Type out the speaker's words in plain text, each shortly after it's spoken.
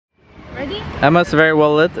Ready? Emma's very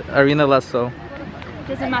well lit, Irina less so.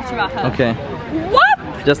 Doesn't matter about her. Okay.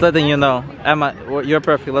 What? Just letting you know. Emma, you're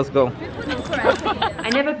perfect, let's go.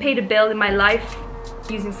 I never paid a bill in my life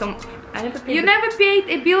using some... You never paid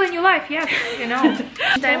a bill in your life, yes, you know.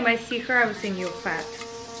 Every time I see her, I was saying, you're fat.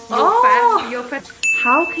 You're fat.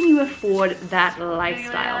 How can you afford that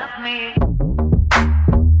lifestyle?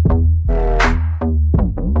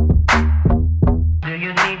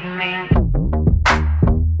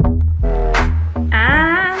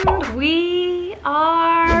 And we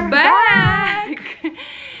are back!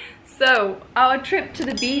 So, our trip to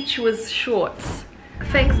the beach was short.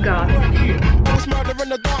 Thanks God. Murder in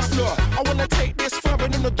the dance floor. I wanna take this further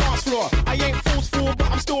than the dance floor. I ain't forceful,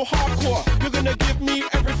 but I'm still hardcore. You're gonna give me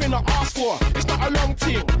everything I ask for. It's not a long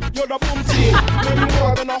thing, you're the boom team. Maybe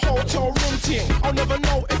more than a hotel room thing. I'll never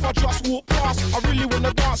know if I just walk past. I really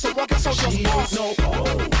wanna dance, so I guess I'll just pass. No,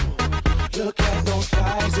 oh, look at those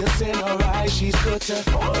thighs, it's in her eyes. She's good to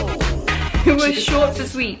oh. It was short but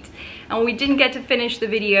sweet, and we didn't get to finish the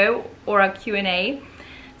video or our Q&A.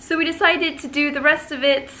 So we decided to do the rest of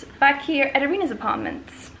it back here at Irina's apartment.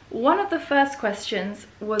 One of the first questions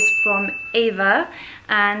was from Ava,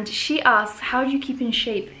 and she asked, how do you keep in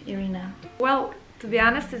shape, Irina? Well, to be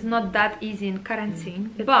honest, it's not that easy in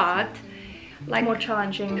quarantine, but like more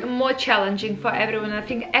challenging. More challenging for everyone. I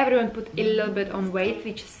think everyone put a little bit on weight,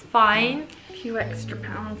 which is fine. A few extra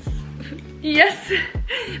pounds. Yes,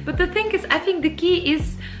 but the thing is, I think the key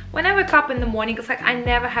is when I wake up in the morning, it's like I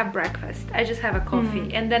never have breakfast. I just have a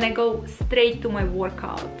coffee and then I go straight to my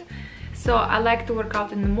workout. So I like to work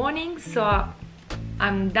out in the morning, so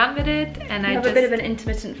I'm done with it, and I have just a bit of an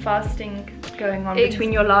intermittent fasting going on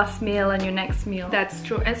between your last meal and your next meal. That's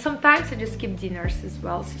true. And sometimes I just skip dinners as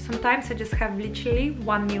well. So sometimes I just have literally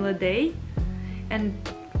one meal a day, and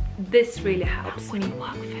this really helps me.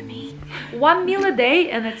 Work for me. One meal a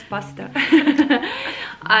day, and it's pasta.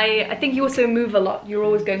 I think you also move a lot. You're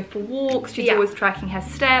always going for walks. She's always tracking her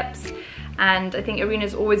steps, and I think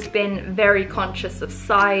Irina's always been very conscious of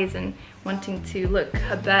size and wanting to look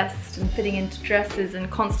her best and fitting into dresses and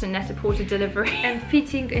constant net-a-porter delivery. And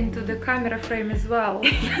fitting into the camera frame as well.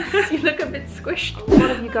 Yes, you look a bit squished. A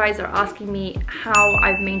lot of you guys are asking me how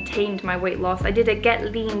I've maintained my weight loss. I did a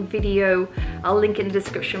Get Lean video. I'll link in the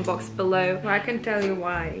description box below. Well, I can tell you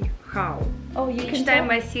why. How? Oh, you Each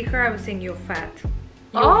time I see her, I was saying, you're fat.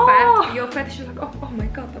 You're fat. You're fat. She's like, oh my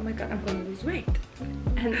god, I'm gonna lose weight.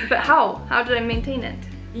 But how? How did I maintain it?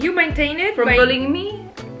 You maintain it from bullying me?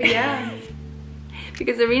 Yeah.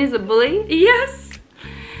 Because Irina's a bully? Yes.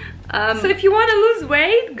 So if you want to lose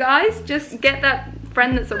weight, guys, just get that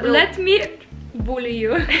friend that's a real... Let me bully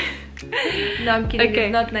you. No, I'm kidding. Okay.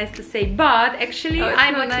 It's not nice to say, but actually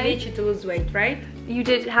I motivate you to lose weight, right? You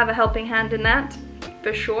did have a helping hand in that,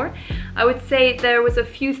 for sure. I would say there was a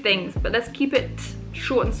few things, but let's keep it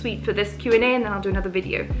short and sweet for this Q&A, and then I'll do another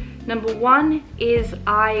video. Number one is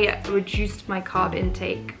I reduced my carb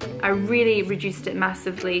intake. I really reduced it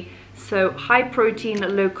massively. So high protein,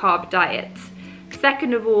 low carb diet.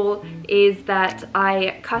 Second of all is that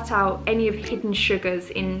I cut out any of hidden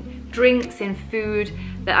sugars in drinks, in food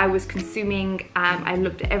that I was consuming. I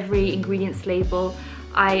looked at every ingredients label.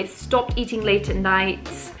 I stopped eating late at night,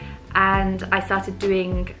 and I started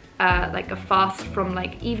doing like a fast from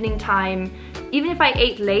like evening time. Even if I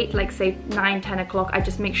ate late, like say 9-10 o'clock, I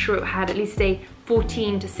just make sure it had at least a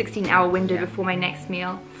 14 to 16 hour window before my next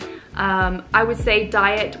meal. I would say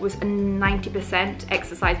diet was 90%,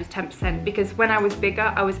 exercise was 10%, because when I was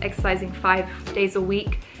bigger, I was exercising 5 days a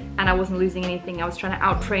week and I wasn't losing anything. I was trying to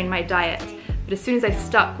out-train my diet. But as soon as I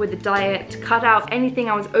stuck with the diet, cut out anything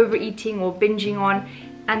I was overeating or binging on,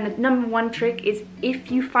 and the number one trick is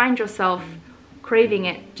if you find yourself craving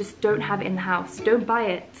it, just don't have it in the house. Don't buy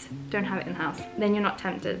it. Don't have it in the house. Then you're not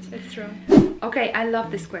tempted. It's true. Okay, I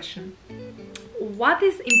love this question. What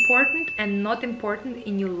is important and not important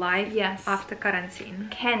in your life after quarantine?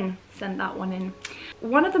 Ken sent that one in.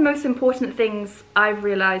 One of the most important things I've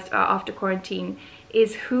realized after quarantine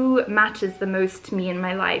is who matters the most to me in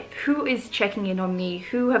my life. Who is checking in on me?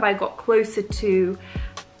 Who have I got closer to?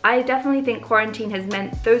 I definitely think quarantine has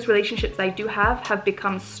meant those relationships I do have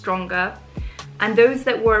become stronger. And those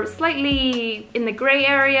that were slightly in the grey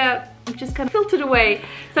area just kind of filtered away.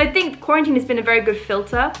 So I think quarantine has been a very good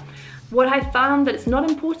filter. What I found that it's not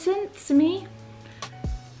important to me,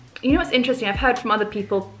 you know what's interesting, I've heard from other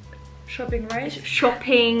people, shopping, right?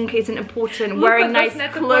 Shopping isn't important, wearing nice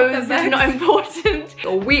clothes is not important.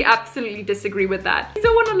 Or we absolutely disagree with that. We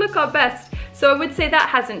still want to look our best. So I would say that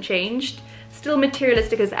hasn't changed. Still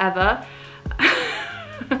materialistic as ever.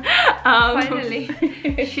 Finally,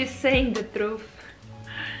 she's saying the truth.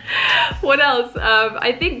 What else?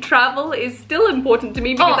 I think travel is still important to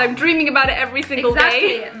me because I'm dreaming about it every single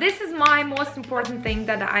day. This is my most important thing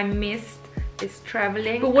that I missed, is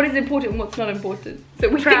traveling. But what is important and what's not important? So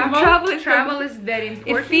we travel is very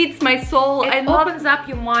important. It feeds my soul. It opens up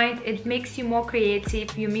your mind. It makes you more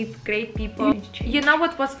creative. You meet great people. You know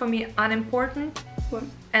what was for me unimportant? What?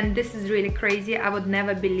 And this is really crazy. I would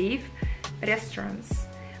never believe. Restaurants.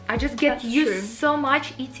 I just get used so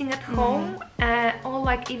much eating at home, or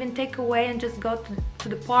like even take away and just go to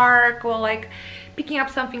the park, or like picking up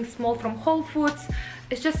something small from Whole Foods.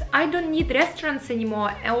 It's just, I don't need restaurants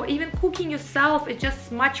anymore, or even cooking yourself. It's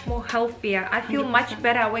just much more healthier. I feel 100%. Much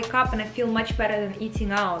better. I wake up and I feel much better than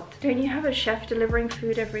eating out. Don't you have a chef delivering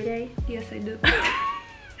food every day? Yes, I do.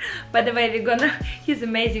 By the way, he's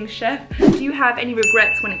amazing chef. Do you have any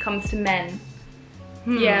regrets when it comes to men?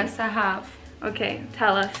 Yes, I have. Okay,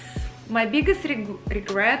 tell us. My biggest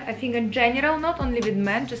regret, I think in general, not only with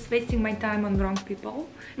men, just wasting my time on wrong people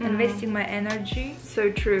and wasting my energy.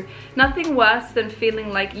 So true. Nothing worse than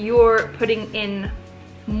feeling like you're putting in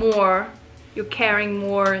more, you're caring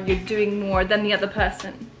more, you're doing more than the other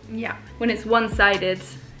person. Yeah. When it's one-sided,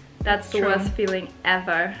 that's the worst feeling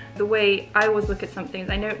ever. The way I always look at something is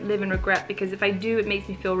I don't live in regret, because if I do, it makes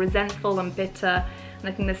me feel resentful and bitter. And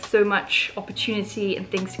I think there's so much opportunity and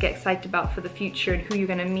things to get excited about for the future and who you're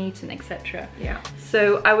going to meet and etc. Yeah.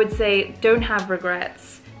 So I would say don't have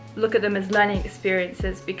regrets. Look at them as learning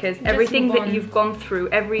experiences, because everything that you've gone through,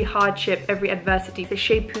 every hardship, every adversity, they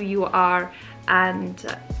shape who you are, and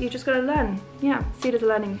you just got to learn. Yeah, see it as a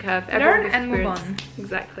learning curve. Learn and move on.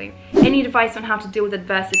 Exactly. Any advice on how to deal with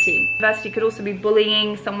adversity? Adversity could also be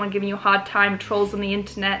bullying, someone giving you a hard time, trolls on the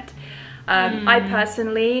internet. I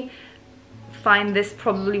personally find this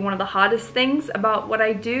probably one of the hardest things about what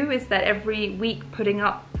I do, is that every week putting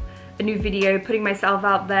up a new video, putting myself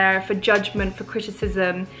out there for judgment, for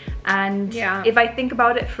criticism, and if I think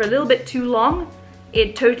about it for a little bit too long,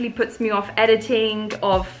 it totally puts me off editing,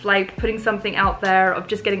 of like putting something out there, of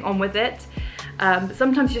just getting on with it. But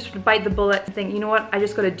sometimes you just have to bite the bullet and think, you know what, I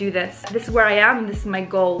just got to do this. This is where I am, this is my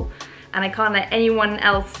goal, and I can't let anyone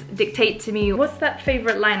else dictate to me. What's that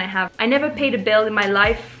favorite line I have? I never paid a bill in my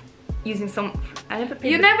life using some... never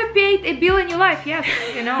paid a bill in your life, yes,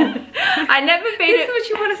 you know. I never paid This is what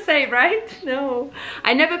you want to say, right? No.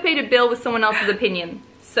 I never paid a bill with someone else's opinion.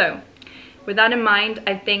 So, with that in mind,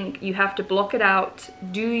 I think you have to block it out.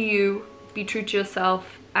 Do you, be true to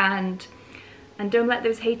yourself, and don't let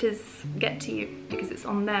those haters get to you, because it's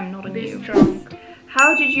on them, not on you. Be strong.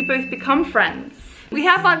 How did you both become friends? We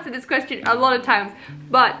have answered this question a lot of times,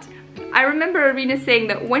 but I remember Irina saying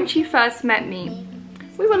that when she first met me,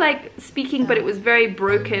 we were like speaking, but it was very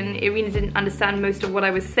broken. Irina didn't understand most of what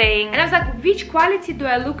I was saying. And I was like, which quality do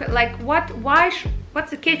I look at? Like,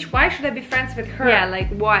 what's the catch? Why should I be friends with her? Yeah, like,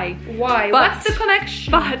 why? Why? But, what's the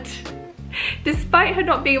connection? But, despite her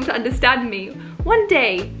not being able to understand me, one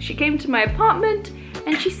day she came to my apartment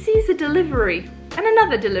and she sees a delivery and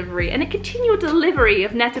another delivery and a continual delivery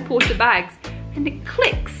of Net-a-Porter bags, and it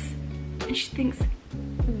clicks and she thinks,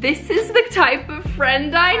 this is the type of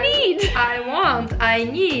friend I need. I want, I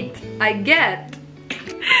need, I get.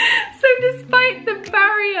 So despite the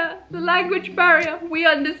barrier, the language barrier, we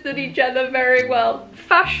understood each other very well.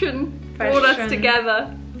 Fashion brought us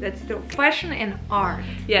together. That's true. Fashion and art.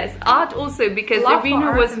 Yes, art also, because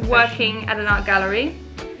Irina was working at an art gallery.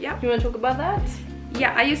 Yeah. You want to talk about that?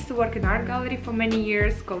 Yeah, I used to work in an art gallery for many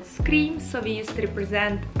years called Scream. So we used to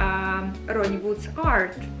represent Ronnie Wood's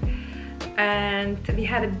art. And we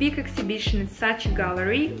had a big exhibition in such a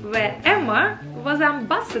gallery where Emma was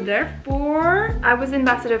ambassador for... I was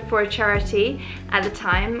ambassador for a charity at the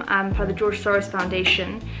time, for the George Soros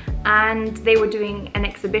Foundation, and they were doing an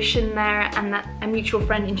exhibition there, and a mutual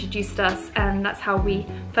friend introduced us, and that's how we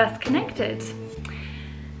first connected.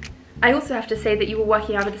 I also have to say that you were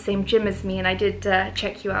working out at the same gym as me, and I did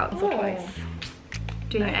check you out once or twice.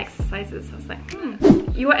 Doing your exercises. I was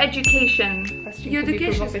like, Your education. Your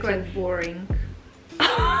education is quite boring.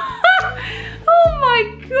 Oh my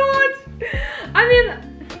god! I mean,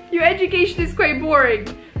 your education is quite boring.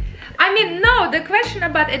 I mean, no, the question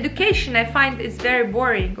about education I find is very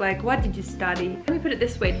boring. Like, what did you study? Let me put it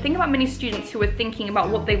this way. Think about many students who are thinking about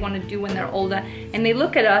what they want to do when they're older, and they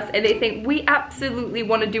look at us and they think, we absolutely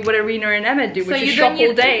want to do what Irina and Emma do, which is shop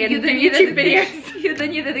all day and do YouTube videos. You don't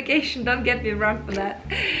need education, don't get me wrong for that.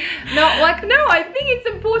 No, I think it's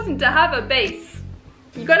important to have a base.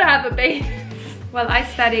 You gotta have a base. Well, I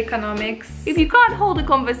study economics. If you can't hold a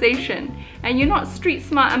conversation and you're not street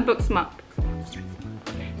smart and book smart,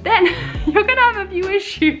 then you're gonna have a few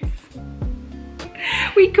issues.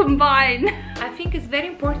 We combine. I think it's very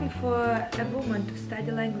important for a woman to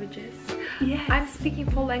study languages. Yes. I'm speaking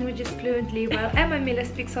 4 languages fluently, while Emmamilleruk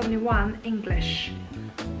speaks only 1, English.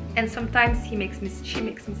 And sometimes she makes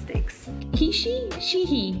mistakes. He, she,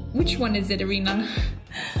 he. Which one is it, Irina?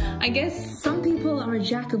 I guess some people are a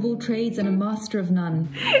jack of all trades and a master of none.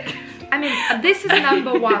 I mean, this is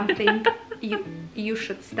number 1 thing. You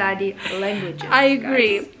should study languages. I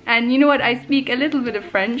agree. Guys. And you know what? I speak a little bit of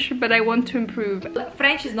French, but I want to improve.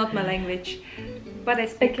 French is not my language, but I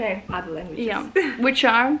speak other languages. Yeah. Which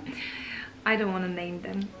are? I don't want to name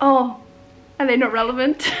them. Oh, are they not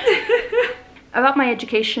relevant? About my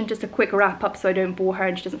education, just a quick wrap up so I don't bore her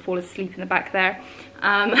and she doesn't fall asleep in the back there.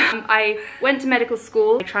 I went to medical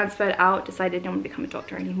school, I transferred out, decided I didn't want to become a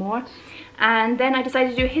doctor anymore. And then I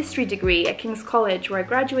decided to do a history degree at King's College where I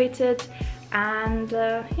graduated and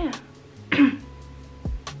yeah.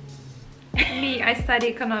 Me, I study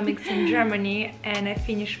economics in Germany and I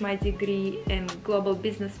finished my degree in global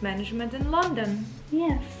business management in London.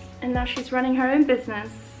 Yes, and now she's running her own business.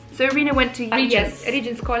 So Irina went to Regents. Yes,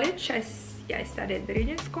 Regents College. I studied at the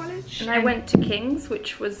Regents College. And I went to King's,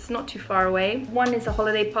 which was not too far away. One is a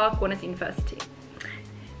holiday park, one is university.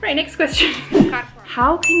 Right, next question.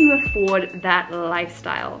 How can you afford that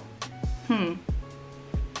lifestyle?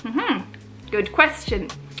 Good question.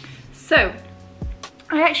 So,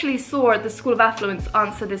 I actually saw the School of Affluence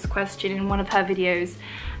answer this question in one of her videos.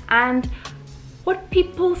 And what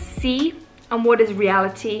people see and what is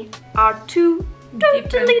reality are two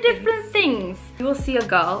totally different things. You will see a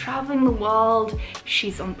girl traveling the world,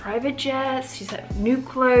 she's on private jets, she's got new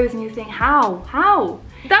clothes, and you think, how?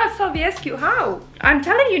 That's how we ask you how. I'm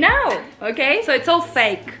telling you now, okay? So it's all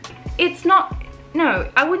fake. It's not,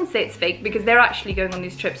 no, I wouldn't say it's fake because they're actually going on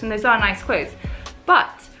these trips and those are nice clothes.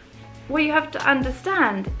 But what you have to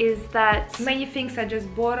understand is that many things are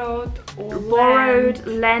just borrowed or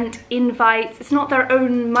lent, invites. It's not their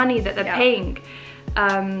own money that they're paying.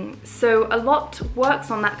 So a lot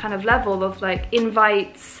works on that kind of level of like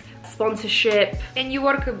invites, sponsorship. And you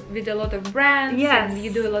work with a lot of brands, yes, and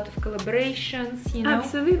you do a lot of collaborations, you know?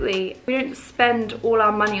 Absolutely. We don't spend all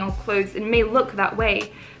our money on clothes. It may look that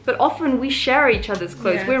way, but often we share each other's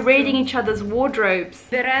clothes. Yeah, we're raiding each other's wardrobes.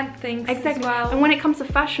 They rent things exactly. as well. And when it comes to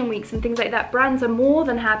fashion weeks and things like that, brands are more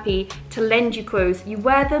than happy to lend you clothes. You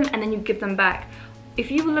wear them and then you give them back. If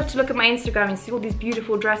you were to look at my Instagram and see all these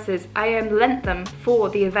beautiful dresses, I lent them for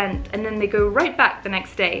the event and then they go right back the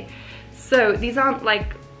next day. So these aren't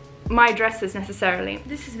like my dresses necessarily.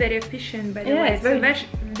 This is very efficient, by the way. It's a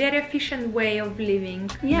very efficient way of living.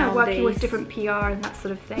 Yeah, nowadays. Working with different PR and that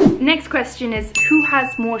sort of thing. Next question is, who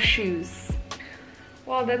has more shoes?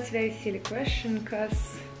 Well, that's a very silly question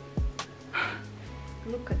because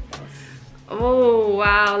look at those. Oh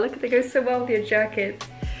wow, look, they go so well with your jacket.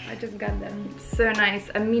 I just got them. So nice.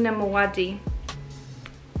 Amina Mawadi.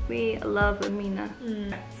 We love Amina.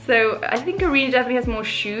 So I think Irina definitely has more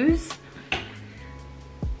shoes.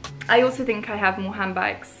 I also think I have more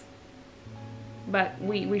handbags. But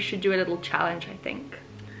we should do a little challenge, I think.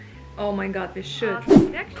 Oh my god, we should.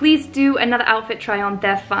 Please do another outfit try on,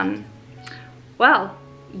 they're fun. Well,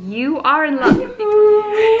 you are in luck. Delivery!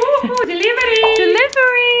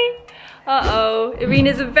 Delivery! Uh-oh,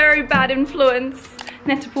 Irina's a very bad influence.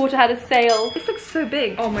 Net-a-Porter had a sale. This looks so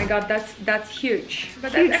big. Oh my god, that's huge.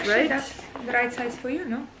 But huge, actually, right? That's the right size for you,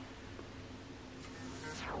 no?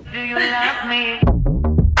 Do you love me?